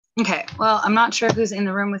Okay, well, I'm not sure who's in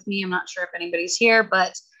the room with me. I'm not sure if anybody's here,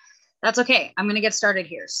 but that's okay. I'm going to get started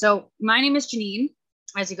here. So, my name is Janine.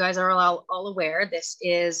 As you guys are all aware, this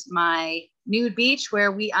is my nude beach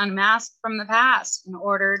where we unmask from the past in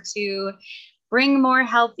order to bring more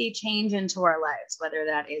healthy change into our lives, whether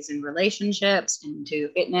that is in relationships, into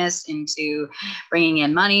fitness, into bringing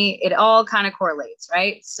in money. It all kind of correlates,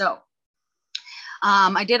 right? So,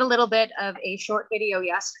 I did a little bit of a short video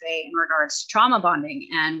yesterday in regards to trauma bonding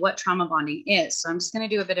and what trauma bonding is. So I'm just going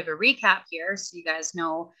to do a bit of a recap here so you guys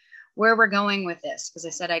know where we're going with this, because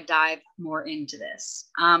I said I'd dive more into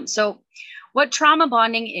this. So what trauma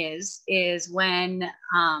bonding is when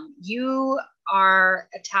you are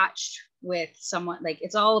attached with someone, like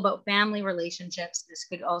it's all about family relationships. This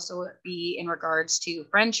could also be in regards to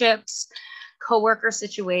friendships, coworker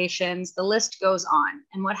situations, the list goes on.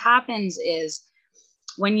 And what happens is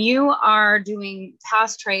when you are doing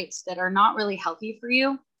past traits that are not really healthy for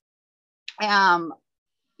you,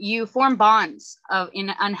 you form bonds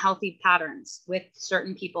in unhealthy patterns with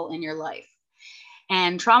certain people in your life.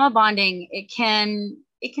 And trauma bonding, it can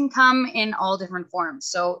come in all different forms.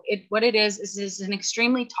 So what it is an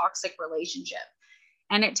extremely toxic relationship.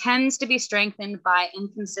 And it tends to be strengthened by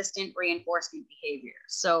inconsistent reinforcement behavior.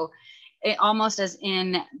 So it almost as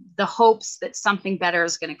in the hopes that something better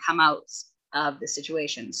is going to come out of the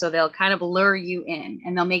situation. So they'll kind of lure you in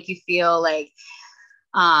and they'll make you feel like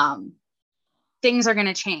things are going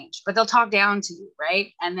to change, but they'll talk down to you,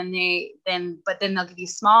 right? And then they'll give you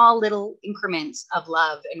small little increments of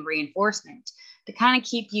love and reinforcement to kind of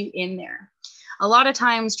keep you in there. A lot of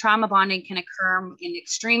times trauma bonding can occur in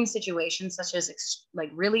extreme situations, such as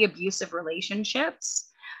like really abusive relationships,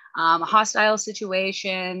 hostile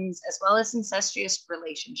situations, as well as incestuous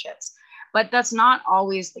relationships. But that's not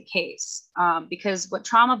always the case, because what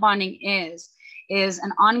trauma bonding is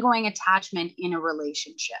an ongoing attachment in a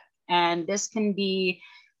relationship. And this can be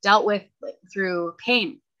dealt with through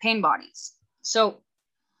pain bodies. So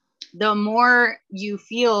the more you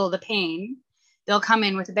feel the pain, they'll come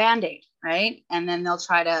in with a Band-Aid, right? And then they'll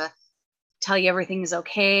try to tell you everything is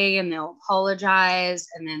okay, and they'll apologize,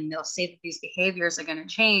 and then they'll say that these behaviors are going to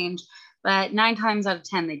change, but 9 times out of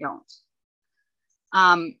 10, they don't.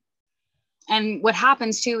 And what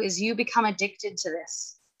happens too is you become addicted to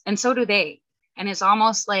this, and so do they. And it's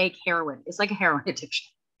almost like heroin. It's like a heroin addiction.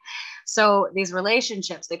 So these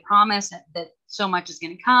relationships, they promise that so much is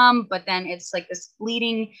going to come, but then it's like this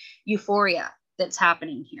fleeting euphoria that's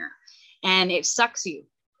happening here. And it sucks you.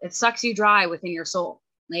 It sucks you dry within your soul.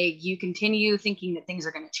 Like you continue thinking that things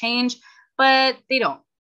are going to change, but they don't.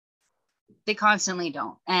 They constantly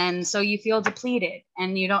don't. And so you feel depleted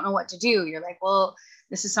and you don't know what to do. You're like, well,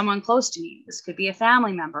 this is someone close to me. This could be a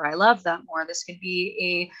family member. I love them. Or this could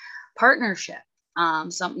be a partnership,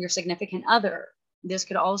 your significant other. This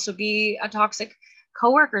could also be a toxic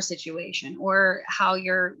coworker situation, or how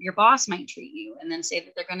your boss might treat you and then say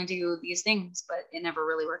that they're going to do these things, but it never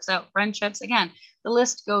really works out. Friendships, again, the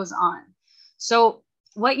list goes on. So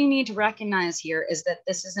what you need to recognize here is that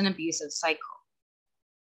this is an abusive cycle.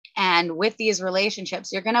 And with these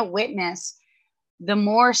relationships, you're going to witness the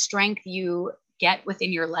more strength you get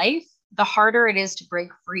within your life, the harder it is to break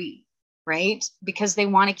free, right? Because they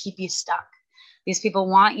want to keep you stuck. These people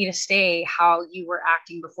want you to stay how you were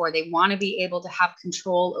acting before. They want to be able to have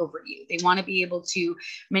control over you. They want to be able to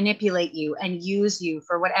manipulate you and use you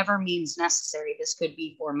for whatever means necessary. This could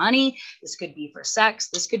be for money. This could be for sex.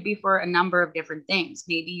 This could be for a number of different things.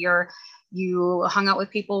 Maybe you hung out with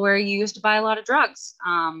people where you used to buy a lot of drugs,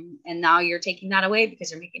 and now you're taking that away because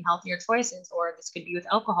you're making healthier choices. Or this could be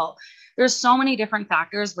with alcohol. There's so many different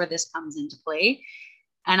factors where this comes into play.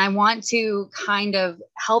 And I want to kind of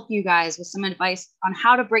help you guys with some advice on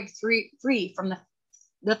how to break free from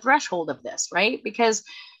the threshold of this, right? Because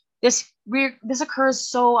this occurs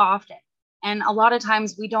so often. And a lot of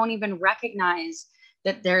times we don't even recognize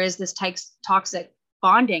that there is this toxic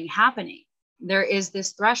bonding happening. There is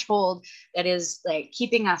this threshold that is like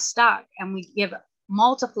keeping us stuck. And we give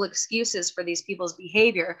multiple excuses for these people's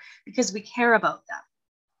behavior because we care about them.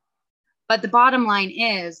 But the bottom line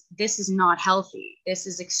is this is not healthy. This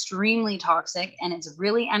is extremely toxic and it's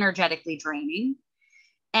really energetically draining.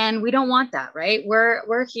 And we don't want that, right?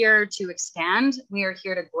 We're here to expand. We are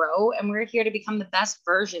here to grow, and we're here to become the best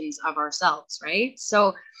versions of ourselves, right?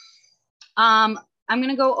 So I'm going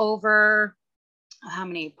to go over, how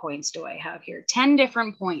many points do I have here? 10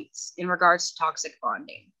 different points in regards to toxic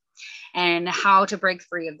bonding and how to break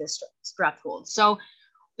free of this threshold. So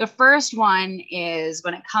the first one is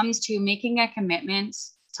when it comes to making a commitment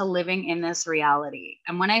to living in this reality.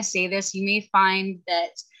 And when I say this, you may find that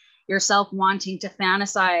yourself wanting to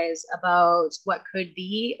fantasize about what could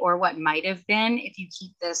be or what might have been if you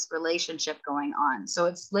keep this relationship going on. So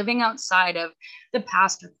it's living outside of the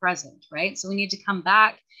past or present, right? So we need to come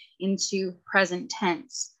back into present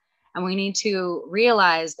tense, and we need to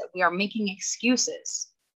realize that we are making excuses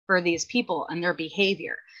for these people and their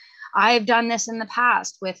behavior. I've done this in the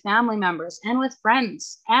past with family members and with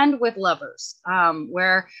friends and with lovers,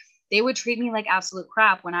 where they would treat me like absolute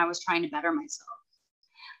crap when I was trying to better myself.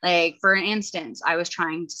 Like, for instance, I was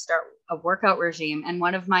trying to start a workout regime, and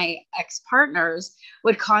one of my ex-partners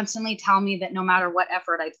would constantly tell me that no matter what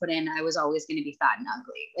effort I put in, I was always going to be fat and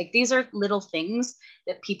ugly. Like, these are little things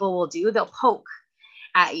that people will do. They'll poke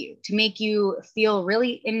at you to make you feel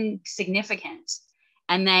really insignificant.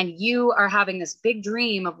 And then you are having this big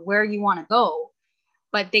dream of where you want to go,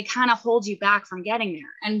 but they kind of hold you back from getting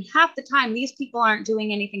there. And half the time, these people aren't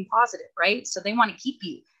doing anything positive, right? So they want to keep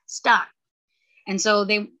you stuck. And so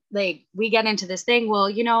we get into this thing. Well,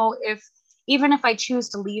 even if I choose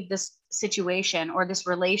to leave this situation or this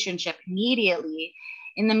relationship immediately,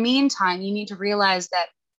 in the meantime, you need to realize that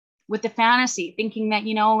with the fantasy, thinking that,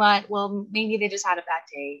 you know what, well, maybe they just had a bad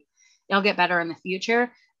day, they'll get better in the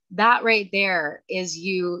future. That right there is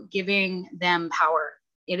you giving them power.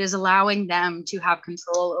 It is allowing them to have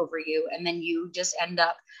control over you. And then you just end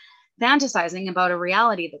up fantasizing about a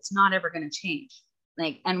reality that's not ever going to change.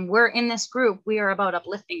 And we're in this group, we are about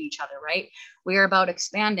uplifting each other, right? We are about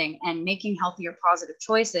expanding and making healthier, positive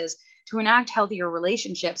choices to enact healthier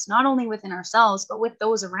relationships, not only within ourselves, but with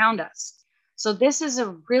those around us. So this is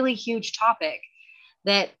a really huge topic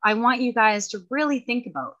that I want you guys to really think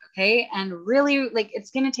about, okay? And really, it's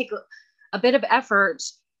going to take a bit of effort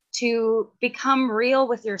to become real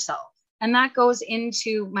with yourself. And that goes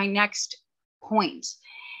into my next point,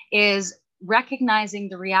 is recognizing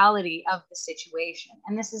the reality of the situation.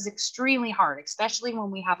 And this is extremely hard, especially when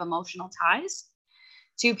we have emotional ties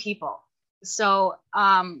to people. So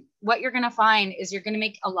what you're going to find is you're going to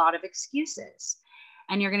make a lot of excuses,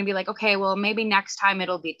 and you're going to be like, okay, well, maybe next time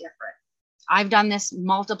it'll be different. I've done this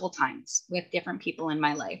multiple times with different people in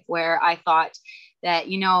my life where I thought that,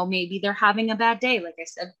 maybe they're having a bad day. Like I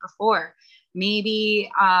said before, maybe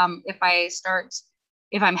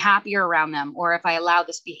if I'm happier around them, or if I allow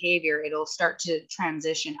this behavior, it'll start to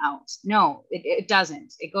transition out. No, it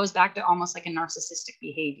doesn't. It goes back to almost like a narcissistic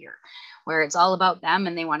behavior where it's all about them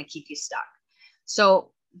and they want to keep you stuck.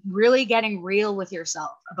 So really getting real with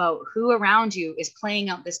yourself about who around you is playing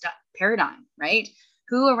out this paradigm, right?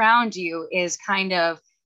 Who around you is kind of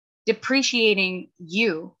depreciating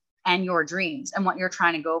you and your dreams and what you're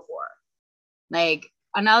trying to go for. Like,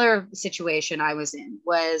 another situation I was in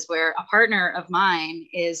was where a partner of mine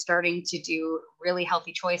is starting to do really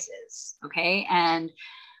healthy choices. Okay. And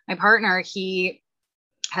my partner, he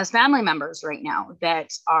has family members right now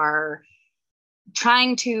that are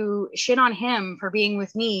trying to shit on him for being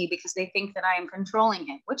with me because they think that I am controlling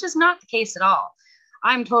him, which is not the case at all.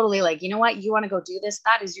 I'm totally like, you know what? You want to go do this?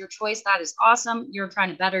 That is your choice. That is awesome. You're trying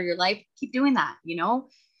to better your life. Keep doing that,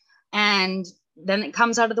 And then it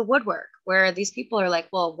comes out of the woodwork where these people are like,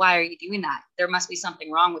 well, why are you doing that? There must be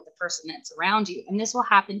something wrong with the person that's around you. And this will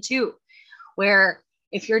happen too, where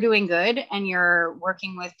if you're doing good and you're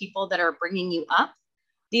working with people that are bringing you up,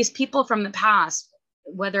 these people from the past,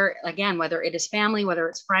 whether it is family, whether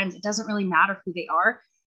it's friends, it doesn't really matter who they are.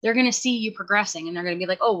 They're going to see you progressing and they're going to be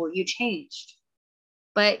like, oh, well, you changed.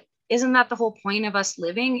 But isn't that the whole point of us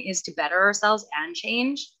living, is to better ourselves and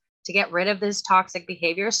change, to get rid of this toxic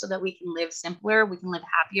behavior so that we can live simpler, we can live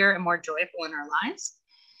happier and more joyful in our lives?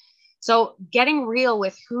 So getting real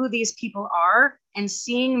with who these people are and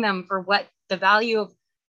seeing them for what the value of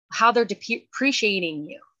how they're depreciating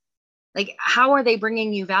you. Like, how are they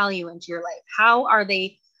bringing you value into your life? How are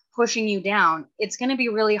they pushing you down? It's going to be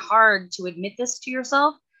really hard to admit this to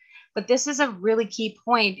yourself, but this is a really key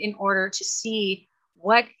point in order to see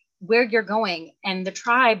where you're going and the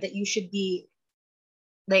tribe that you should be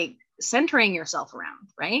centering yourself around,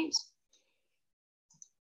 right?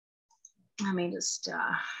 Let me just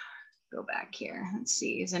go back here. Let's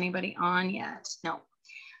see. Is anybody on yet? No,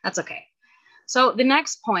 that's okay. So the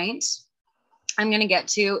next point I'm going to get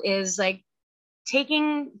to is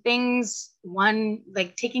taking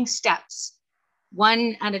taking steps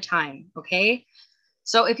one at a time. Okay.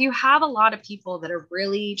 So if you have a lot of people that are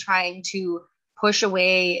really trying to push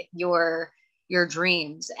away your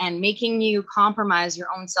dreams and making you compromise your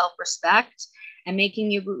own self-respect and making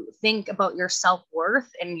you think about your self-worth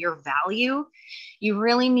and your value, you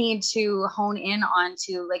really need to hone in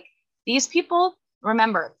onto these people.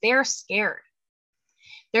 Remember, they're scared.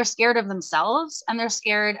 They're scared of themselves and they're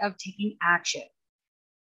scared of taking action.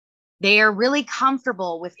 They are really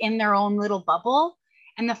comfortable within their own little bubble.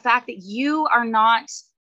 And the fact that you are not,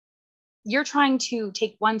 you're trying to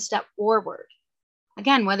take one step forward.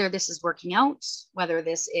 Again, whether this is working out, whether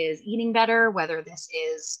this is eating better, whether this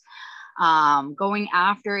is going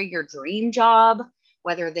after your dream job,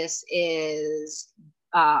 whether this is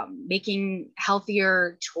making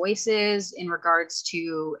healthier choices in regards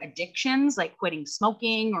to addictions, like quitting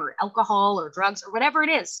smoking or alcohol or drugs or whatever it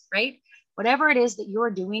is, right? Whatever it is that you're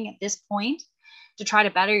doing at this point to try to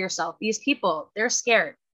better yourself, these people, they're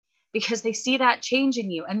scared because they see that change in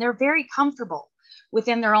you and they're very comfortable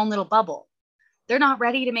within their own little bubble. They're not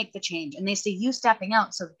ready to make the change. And they see you stepping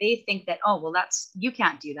out. So they think that, oh, well, you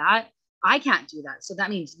can't do that. I can't do that. So that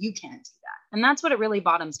means you can't do that. And that's what it really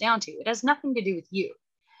bottoms down to. It has nothing to do with you.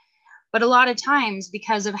 But a lot of times,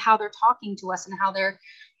 because of how they're talking to us and how they're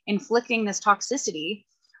inflicting this toxicity,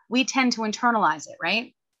 we tend to internalize it,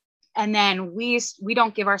 right? And then we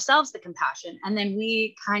don't give ourselves the compassion. And then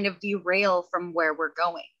we kind of derail from where we're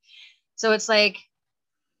going. So it's like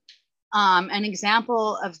an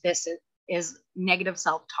example of this is negative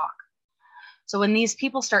self-talk. So when these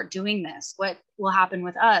people start doing this, what will happen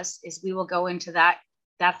with us is we will go into that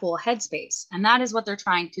whole headspace. And that is what they're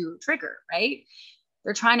trying to trigger, right?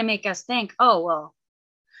 They're trying to make us think, oh, well,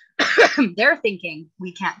 they're thinking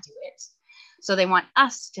we can't do it. So they want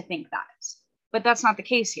us to think that. But that's not the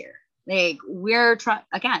case here. We're trying,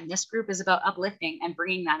 again, this group is about uplifting and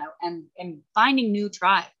bringing that out and finding new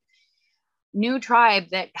tribe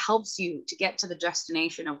that helps you to get to the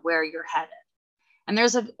destination of where you're headed. And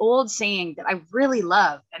there's an old saying that I really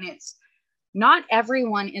love, and it's not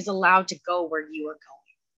everyone is allowed to go where you are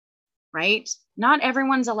going, right? Not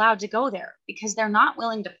everyone's allowed to go there because they're not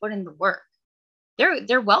willing to put in the work.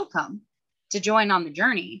 They're welcome to join on the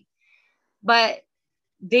journey, but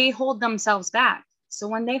they hold themselves back. So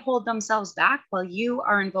when they hold themselves back while you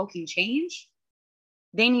are invoking change,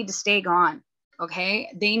 they need to stay gone. Okay.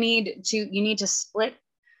 You need to split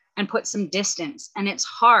and put some distance, and it's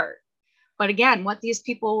hard. But again, what these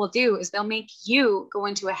people will do is they'll make you go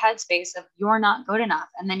into a headspace of you're not good enough.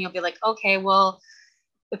 And then you'll be like, okay, well,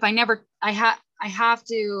 if I have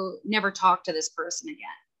to never talk to this person again.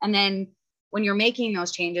 And then when you're making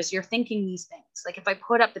those changes, you're thinking these things. Like if I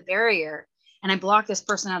put up the barrier and I block this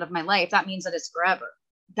person out of my life, that means that it's forever.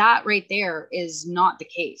 That right there is not the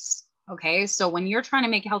case. Okay. So when you're trying to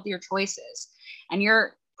make healthier choices and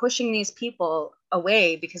you're pushing these people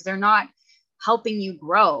away because they're not helping you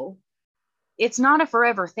grow, it's not a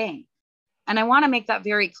forever thing. And I want to make that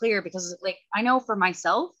very clear because, like, I know for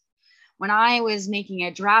myself, when I was making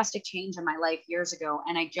a drastic change in my life years ago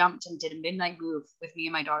and I jumped and did a midnight move with me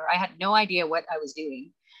and my daughter, I had no idea what I was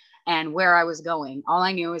doing and where I was going. All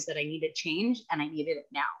I knew is that I needed change and I needed it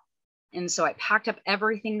now. And so I packed up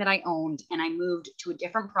everything that I owned and I moved to a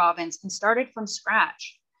different province and started from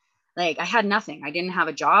scratch. Like I had nothing. I didn't have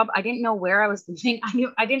a job. I didn't know where I was living.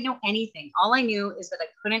 I didn't know anything. All I knew is that I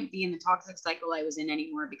couldn't be in the toxic cycle I was in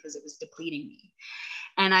anymore because it was depleting me.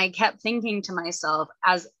 And I kept thinking to myself,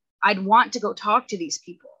 as I'd want to go talk to these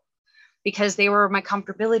people because they were my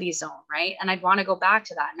comfortability zone, right? And I'd want to go back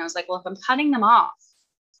to that. And I was like, well, if I'm cutting them off,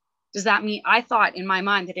 does that mean, I thought in my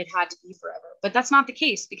mind that it had to be forever, but that's not the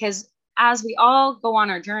case, because as we all go on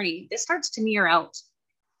our journey, this starts to mirror out,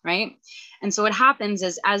 right? And so what happens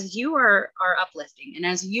is as you are uplifting and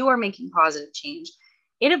as you are making positive change,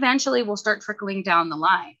 it eventually will start trickling down the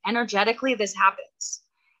line. Energetically, this happens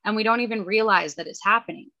and we don't even realize that it's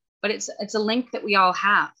happening, but it's a link that we all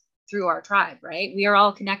have through our tribe, right? We are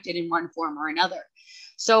all connected in one form or another.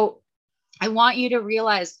 So I want you to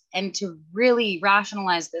realize and to really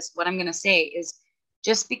rationalize this. What I'm going to say is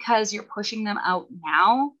just because you're pushing them out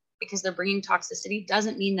now because they're bringing toxicity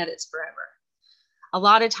doesn't mean that it's forever. A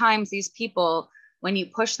lot of times these people, when you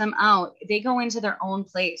push them out, they go into their own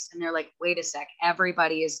place and they're like, wait a sec,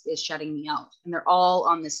 everybody is shutting me out. And they're all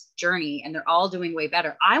on this journey and they're all doing way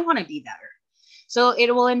better. I want to be better. So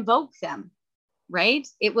it will invoke them, right?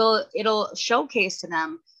 It'll showcase to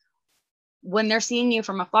them when they're seeing you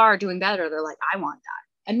from afar doing better. They're like, I want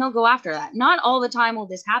that. And they'll go after that. Not all the time will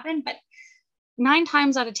this happen, but 9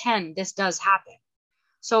 times out of 10, this does happen.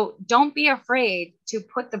 So don't be afraid to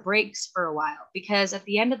put the brakes for a while, because at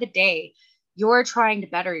the end of the day, you're trying to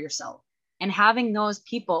better yourself, and having those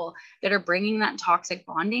people that are bringing that toxic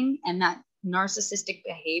bonding and that narcissistic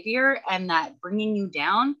behavior and that bringing you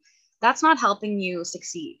down, that's not helping you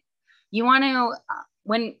succeed. You want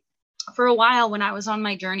to, for a while, when I was on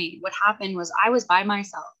my journey, what happened was I was by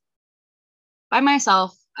myself.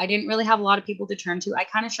 I didn't really have a lot of people to turn to. I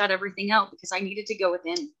kind of shut everything out because I needed to go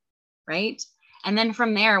within, right? And then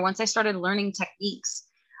from there, once I started learning techniques,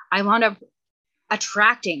 I wound up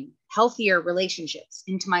attracting healthier relationships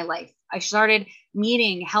into my life. I started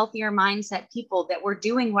meeting healthier mindset people that were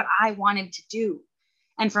doing what I wanted to do.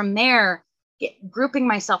 And from there, grouping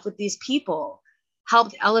myself with these people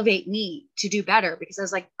helped elevate me to do better, because I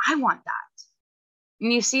was like, I want that.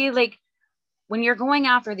 And you see, like, when you're going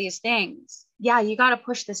after these things, yeah, you got to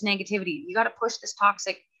push this negativity. You got to push this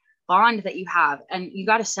toxic bond that you have, and you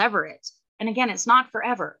got to sever it. And again, it's not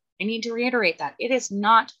forever. I need to reiterate that. It is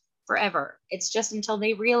not forever. It's just until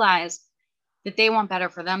they realize that they want better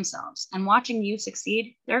for themselves. And watching you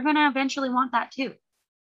succeed, they're going to eventually want that too.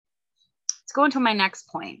 Let's go into my next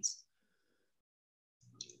point.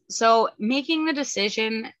 So making the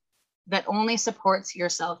decision that only supports your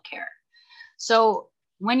self-care. So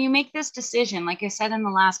when you make this decision, like I said in the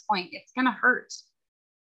last point, it's going to hurt.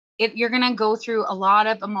 You're going to go through a lot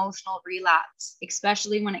of emotional relapse,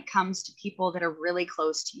 especially when it comes to people that are really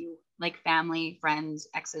close to you, like family, friends,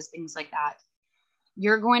 exes, things like that.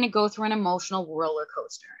 You're going to go through an emotional roller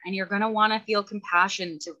coaster, and you're going to want to feel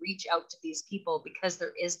compassion to reach out to these people, because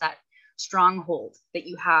there is that stronghold that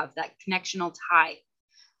you have, that connectional tie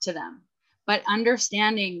to them. But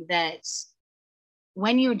understanding that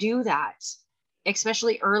when you do that,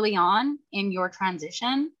 especially early on in your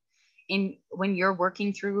transition, when you're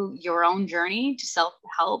working through your own journey to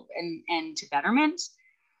self-help and to betterment,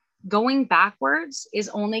 going backwards is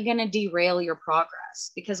only going to derail your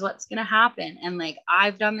progress. Because what's going to happen, and like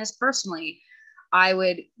I've done this personally, I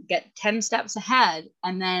would get 10 steps ahead,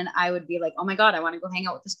 and then I would be like, oh my God, I want to go hang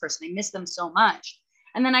out with this person. I miss them so much.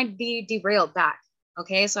 And then I'd be derailed back.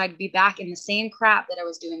 Okay. So I'd be back in the same crap that I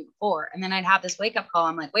was doing before. And then I'd have this wake up call.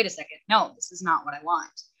 I'm like, wait a second. No, this is not what I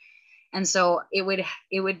want. And so it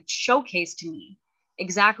would showcase to me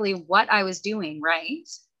exactly what I was doing right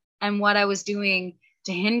and what I was doing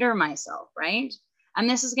to hinder myself, right? And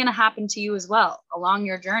this is going to happen to you as well along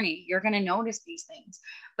your journey. You're going to notice these things,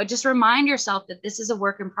 but just remind yourself that this is a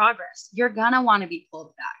work in progress. You're going to want to be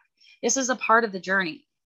pulled back. This is a part of the journey,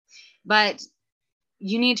 but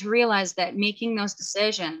you need to realize that making those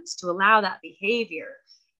decisions to allow that behavior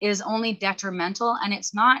is only detrimental, and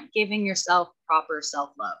it's not giving yourself proper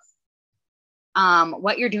self-love.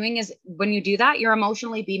 What you're doing is, when you do that, you're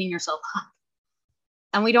emotionally beating yourself up.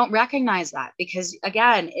 And we don't recognize that, because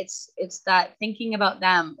again, it's that thinking about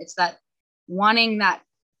them. It's that wanting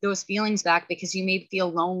those feelings back, because you may feel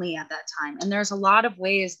lonely at that time. And there's a lot of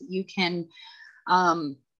ways that you can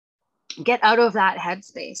get out of that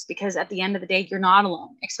headspace, because at the end of the day, you're not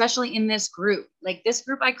alone, especially in this group. Like this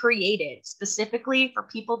group I created specifically for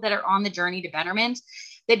people that are on the journey to betterment,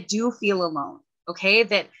 that do feel alone. Okay.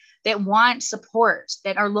 That want support,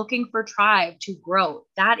 that are looking for tribe to grow.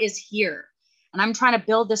 That is here. And I'm trying to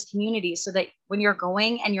build this community so that when you're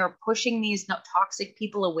going and you're pushing these toxic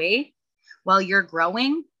people away while you're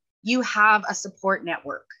growing, you have a support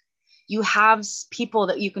network. You have people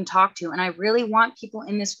that you can talk to. And I really want people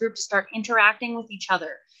in this group to start interacting with each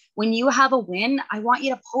other. When you have a win, I want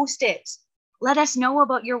you to post it. Let us know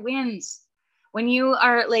about your wins.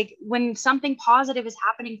 When something positive is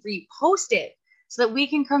happening for you, post it so that we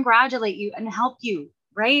can congratulate you and help you,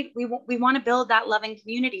 right? We want to build that loving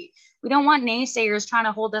community. We don't want naysayers trying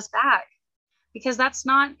to hold us back, because it's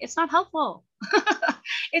not helpful.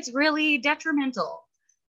 It's really detrimental.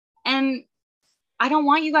 And I don't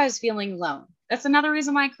want you guys feeling alone. That's another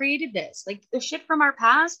reason why I created this. Like, the shit from our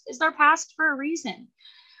past is our past for a reason,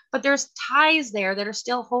 but there's ties there that are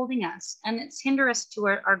still holding us, and it's hinder us to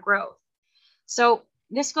our growth. So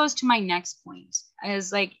this goes to my next point,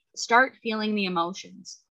 is like, start feeling the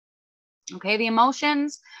emotions. Okay. The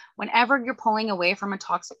emotions, whenever you're pulling away from a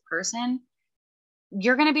toxic person,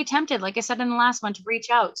 you're going to be tempted, like I said in the last one, to reach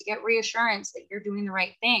out, to get reassurance that you're doing the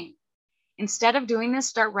right thing. Instead of doing this,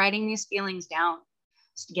 start writing these feelings down.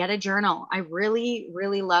 Get a journal. I really,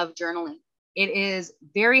 really love journaling. It is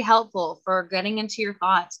very helpful for getting into your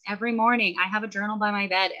thoughts. Every morning I have a journal by my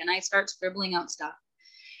bed and I start scribbling out stuff.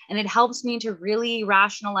 And it helps me to really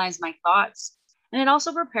rationalize my thoughts. And it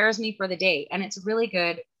also prepares me for the day. And it's a really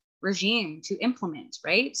good regime to implement,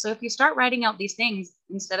 right? So if you start writing out these things,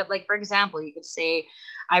 instead of, like, for example, you could say,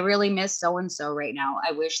 I really miss so-and-so right now.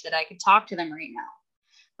 I wish that I could talk to them right now,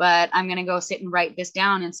 but I'm going to go sit and write this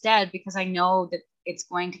down instead, because I know that it's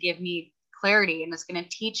going to give me clarity, and it's going to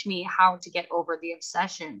teach me how to get over the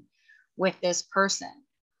obsession with this person.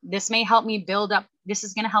 This may help me build up. This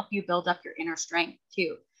is going to help you build up your inner strength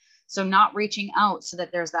too. So not reaching out so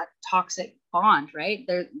that there's that toxic bond, right?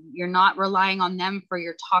 You're not relying on them for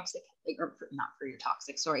your toxic, or not for your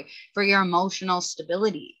toxic, sorry, for your emotional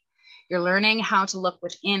stability. You're learning how to look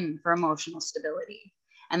within for emotional stability.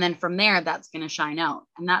 And then from there, that's going to shine out,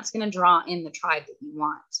 and that's going to draw in the tribe that you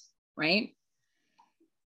want, right?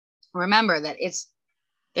 remember that it's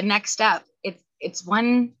the next step. It's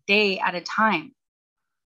one day at a time.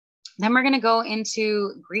 Then we're going to go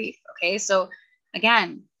into grief. Okay. So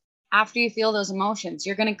again, after you feel those emotions,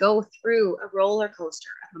 you're going to go through a roller coaster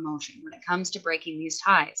of emotion when it comes to breaking these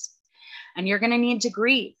ties. And you're going to need to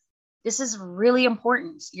grieve. This is really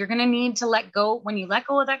important. You're going to need to let go. When you let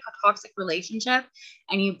go of that toxic relationship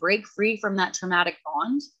and you break free from that traumatic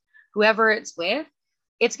bond, whoever it's with,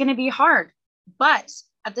 it's going to be hard. But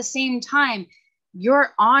at the same time,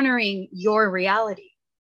 you're honoring your reality.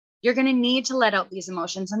 You're going to need to let out these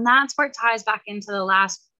emotions. And that's where it ties back into the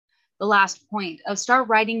last point of start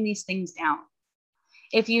writing these things down.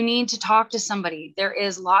 If you need to talk to somebody, there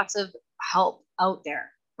is lots of help out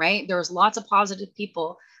there, right? There's lots of positive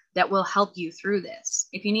people that will help you through this.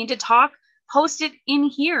 If you need to talk, post it in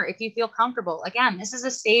here if you feel comfortable. Again, this is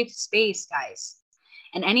a safe space, guys.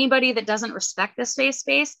 And anybody that doesn't respect this safe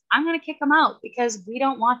space, I'm going to kick them out because we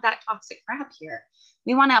don't want that toxic crap here.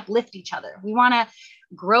 We want to uplift each other. We want to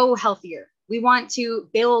grow healthier. We want to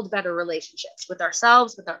build better relationships with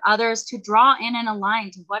ourselves, with our others, to draw in and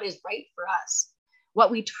align to what is right for us,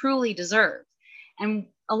 what we truly deserve. And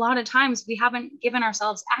a lot of times we haven't given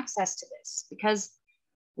ourselves access to this because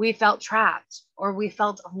we felt trapped or we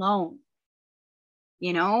felt alone,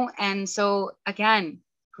 you know? And so again,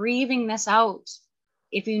 grieving this out.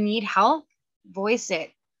 If you need help, voice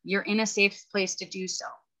it. You're in a safe place to do so.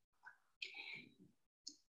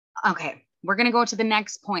 Okay, we're going to go to the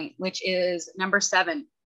next point, which is number 7.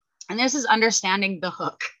 And this is understanding the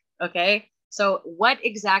hook. Okay, so what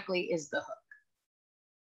exactly is the hook?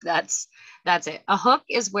 That's it. A hook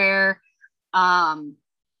is where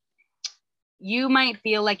you might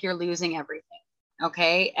feel like you're losing everything.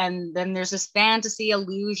 Okay, and then there's this fantasy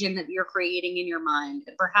illusion that you're creating in your mind.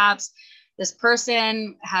 And perhaps this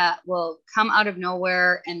person will come out of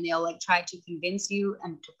nowhere and they'll like try to convince you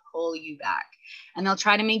and to pull you back. And they'll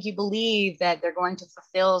try to make you believe that they're going to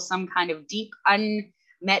fulfill some kind of deep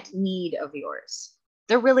unmet need of yours.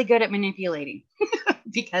 They're really good at manipulating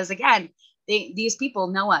because again, these people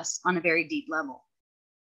know us on a very deep level.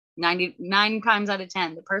 99 times out of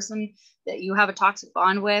 10, the person that you have a toxic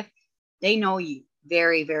bond with, they know you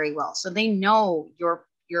very, very well. So they know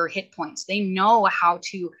your hit points. They know how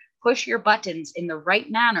to push your buttons in the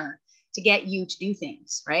right manner to get you to do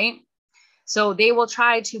things, right? So they will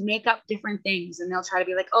try to make up different things and they'll try to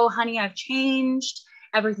be like, oh, honey, I've changed.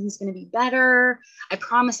 Everything's going to be better. I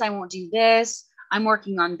promise I won't do this. I'm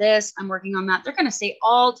working on this. I'm working on that. They're going to say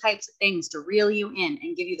all types of things to reel you in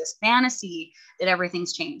and give you this fantasy that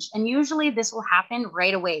everything's changed. And usually this will happen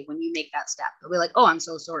right away when you make that step. They'll be like, oh, I'm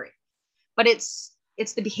so sorry. But it's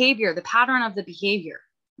the behavior, the pattern of the behavior,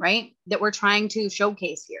 right? That we're trying to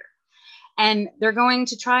showcase here. And they're going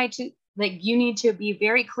to try to, like, you need to be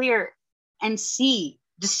very clear and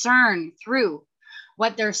discern through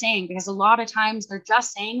what they're saying, because a lot of times they're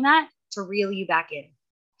just saying that to reel you back in.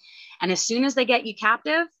 And as soon as they get you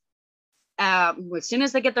captive, as soon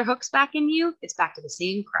as they get their hooks back in you, it's back to the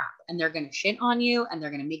same crap. And they're going to shit on you and they're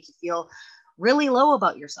going to make you feel really low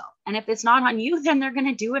about yourself. And if it's not on you, then they're going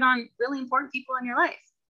to do it on really important people in your life.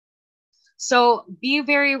 So be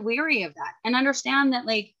very wary of that and understand that,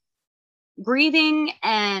 like, grieving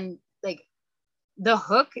and like the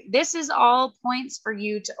hook, this is all points for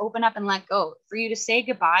you to open up and let go, for you to say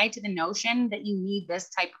goodbye to the notion that you need this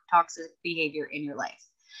type of toxic behavior in your life.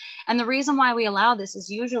 And the reason why we allow this is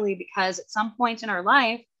usually because at some point in our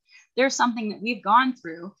life, there's something that we've gone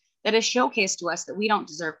through that is showcased to us that we don't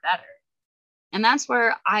deserve better. And that's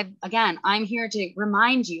where I'm here to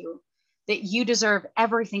remind you that you deserve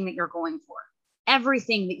everything that you're going for.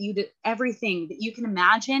 Everything that you can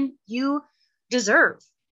imagine, you deserve.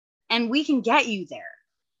 And we can get you there.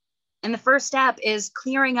 And the first step is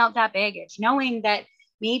clearing out that baggage, knowing that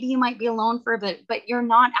maybe you might be alone for a bit, but you're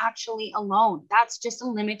not actually alone. That's just a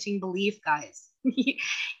limiting belief, guys.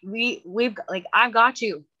 I've got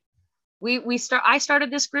you. I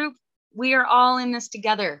started this group. We are all in this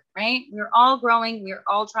together, right? We're all growing. We're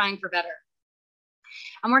all trying for better.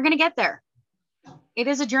 And we're going to get there. It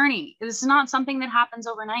is a journey. This is not something that happens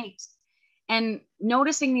overnight. And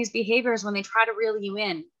noticing these behaviors when they try to reel you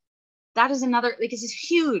in, that is another, like, this is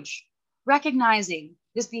huge. Recognizing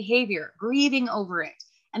this behavior, grieving over it,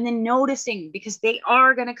 and then noticing, because they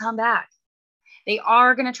are going to come back. They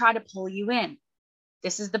are going to try to pull you in.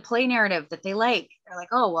 This is the play narrative that they like. They're like,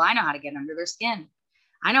 oh, well, I know how to get under their skin.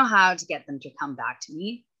 I know how to get them to come back to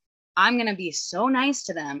me. I'm going to be so nice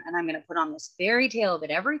to them. And I'm going to put on this fairy tale that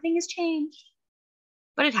everything has changed.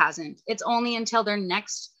 But it hasn't. It's only until their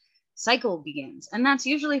next cycle begins. And that's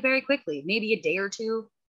usually very quickly, maybe a day or two,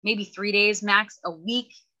 maybe 3 days max, a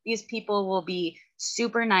week. These people will be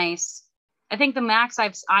super nice. I think the max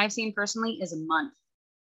I've seen personally is a month.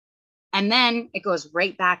 And then it goes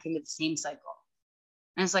right back into the same cycle.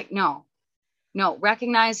 And it's like, no,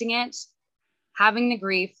 recognizing it, having the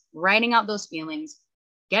grief, writing out those feelings,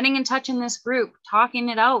 getting in touch in this group, talking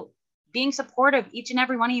it out, being supportive, each and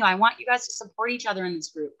every one of you. I want you guys to support each other in this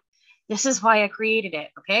group. This is why I created it,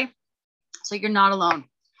 okay? So you're not alone.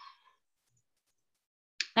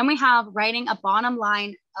 Then we have writing a bottom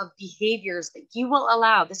line of behaviors that you will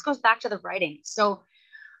allow. This goes back to the writing. So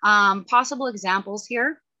possible examples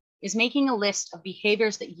here is making a list of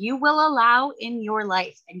behaviors that you will allow in your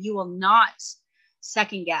life and you will not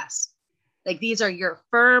second guess. Like these are your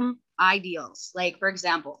firm ideals. Like for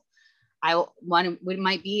example, it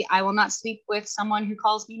might be, I will not sleep with someone who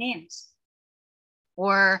calls me names,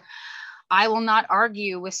 or I will not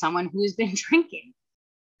argue with someone who has been drinking,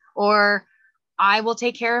 or I will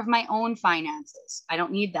take care of my own finances. I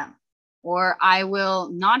don't need them. Or I will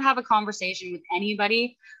not have a conversation with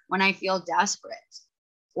anybody when I feel desperate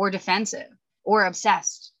or defensive or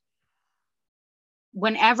obsessed.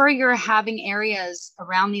 Whenever you're having areas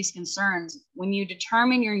around these concerns, when you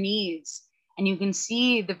determine your needs and you can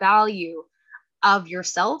see the value of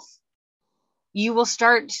yourself, you will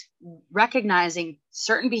start recognizing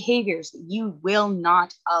certain behaviors that you will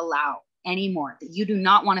not allow anymore, that you do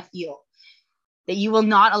not want to feel, that you will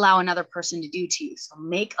not allow another person to do to you. So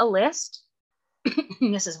make a list.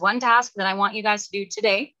 This is one task that I want you guys to do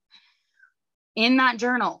today. In that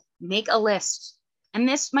journal, make a list. And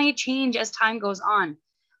this might change as time goes on,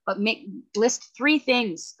 but list 3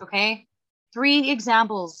 things, okay? 3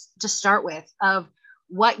 examples to start with of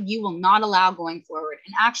what you will not allow going forward.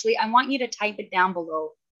 And actually, I want you to type it down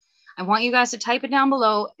below. I want you guys to type it down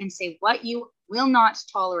below and say what you will not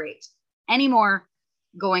tolerate anymore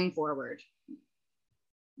going forward.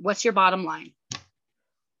 What's your bottom line?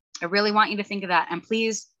 I really want you to think of that. And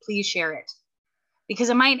please share it. Because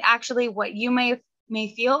it might actually, what you may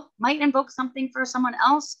feel might invoke something for someone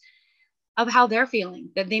else of how they're feeling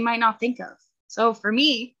that they might not think of. So for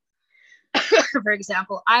me, for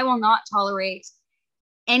example, I will not tolerate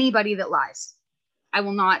anybody that lies. I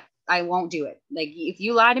won't do it. Like if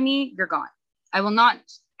you lie to me, you're gone. I will not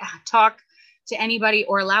talk to anybody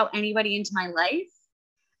or allow anybody into my life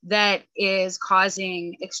that is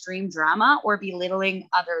causing extreme drama or belittling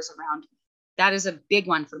others around me. That is a big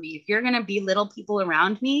one for me. If you're going to belittle people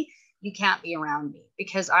around me, you can't be around me,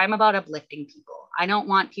 because I'm about uplifting people. I don't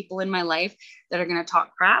want people in my life that are going to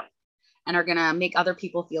talk crap and are going to make other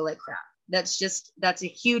people feel like crap. That's a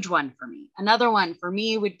huge one for me. Another one for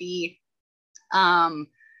me would be,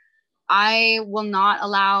 I will not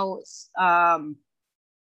allow, I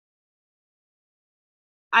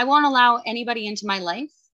won't allow anybody into my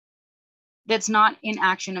life that's not in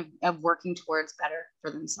action of working towards better for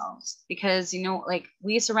themselves. Because, like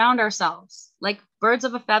we surround ourselves like birds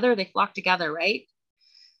of a feather, they flock together, right?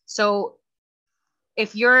 So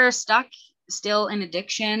if you're stuck still in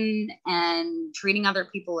addiction and treating other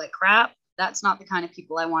people like crap, that's not the kind of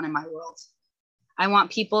people I want in my world. I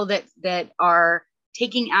want people that are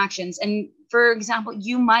taking actions. And for example,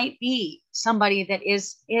 you might be somebody that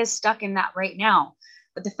is stuck in that right now.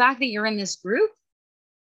 But the fact that you're in this group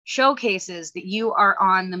showcases that you are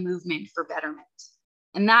on the movement for betterment.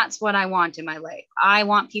 And that's what I want in my life. I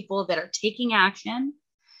want people that are taking action,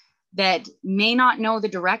 that may not know the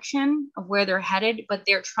direction of where they're headed, but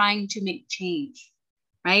they're trying to make change,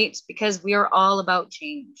 right? Because we are all about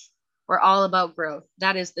change. We're all about growth.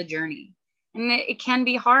 That is the journey. And it can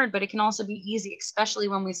be hard, but it can also be easy, especially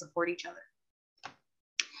when we support each other.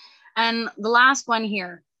 And the last one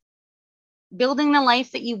here, building the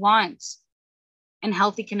life that you want and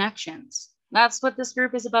healthy connections. That's what this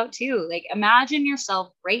group is about too. Like imagine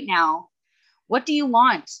yourself right now. What do you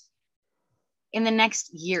want in the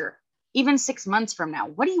next year? Even 6 months from now,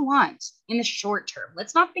 what do you want in the short term?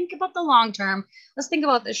 Let's not think about the long term. Let's think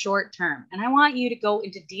about the short term. And I want you to go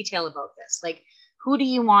into detail about this. Like, who do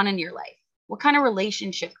you want in your life? What kind of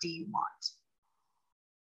relationship do you want?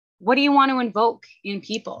 What do you want to invoke in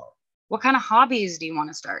people? What kind of hobbies do you want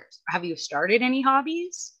to start? Have you started any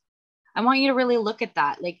hobbies? I want you to really look at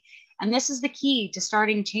that. And this is the key to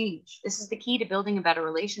starting change. This is the key to building a better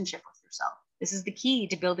relationship with yourself. This is the key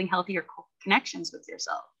to building healthier connections with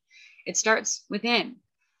yourself. It starts within.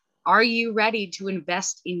 Are you ready to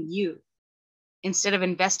invest in you instead of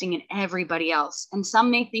investing in everybody else? And some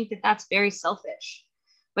may think that that's very selfish.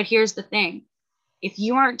 But here's the thing. If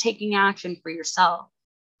you aren't taking action for yourself,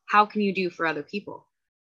 how can you do for other people?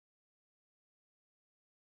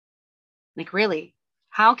 Like really,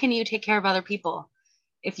 how can you take care of other people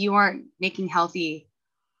if you aren't making healthy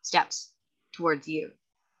steps towards you,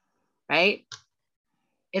 right?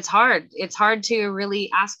 It's hard. It's hard to really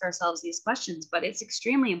ask ourselves these questions, but it's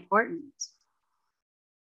extremely important.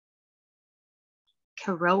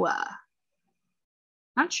 Karoa.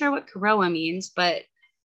 Not sure what Karoa means, but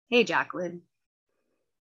hey, Jacqueline.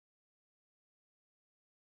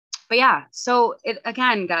 But yeah, so it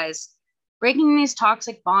again, guys, breaking these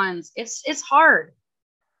toxic bonds, it's hard.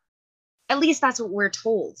 At least that's what we're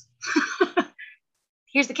told.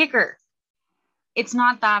 Here's the kicker. It's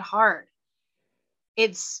not that hard.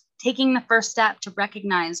 It's taking the first step to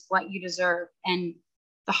recognize what you deserve. And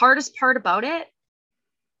the hardest part about it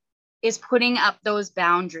is putting up those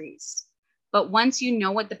boundaries. But once you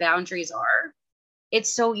know what the boundaries are, it's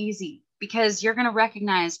so easy because you're going to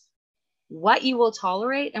recognize what you will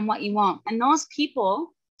tolerate and what you won't. And those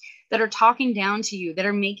people that are talking down to you, that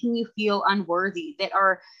are making you feel unworthy, that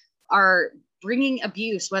are bringing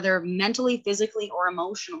abuse, whether mentally, physically, or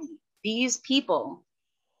emotionally, these people,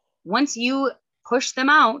 once you push them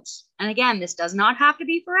out, and again, this does not have to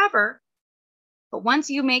be forever, but once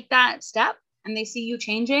you make that step and they see you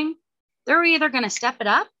changing, they're either going to step it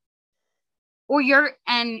up or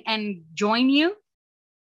and join you,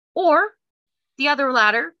 or the other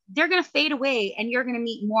ladder, they're going to fade away and you're going to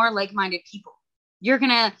meet more like-minded people. You're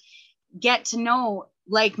going to get to know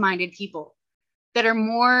like-minded people that are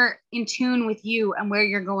more in tune with you and where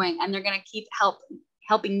you're going, and they're going to keep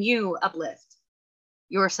helping you uplift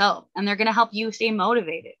yourself, and they're going to help you stay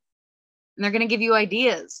motivated, and they're going to give you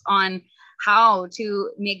ideas on how to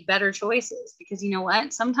make better choices, because you know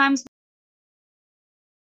what, sometimes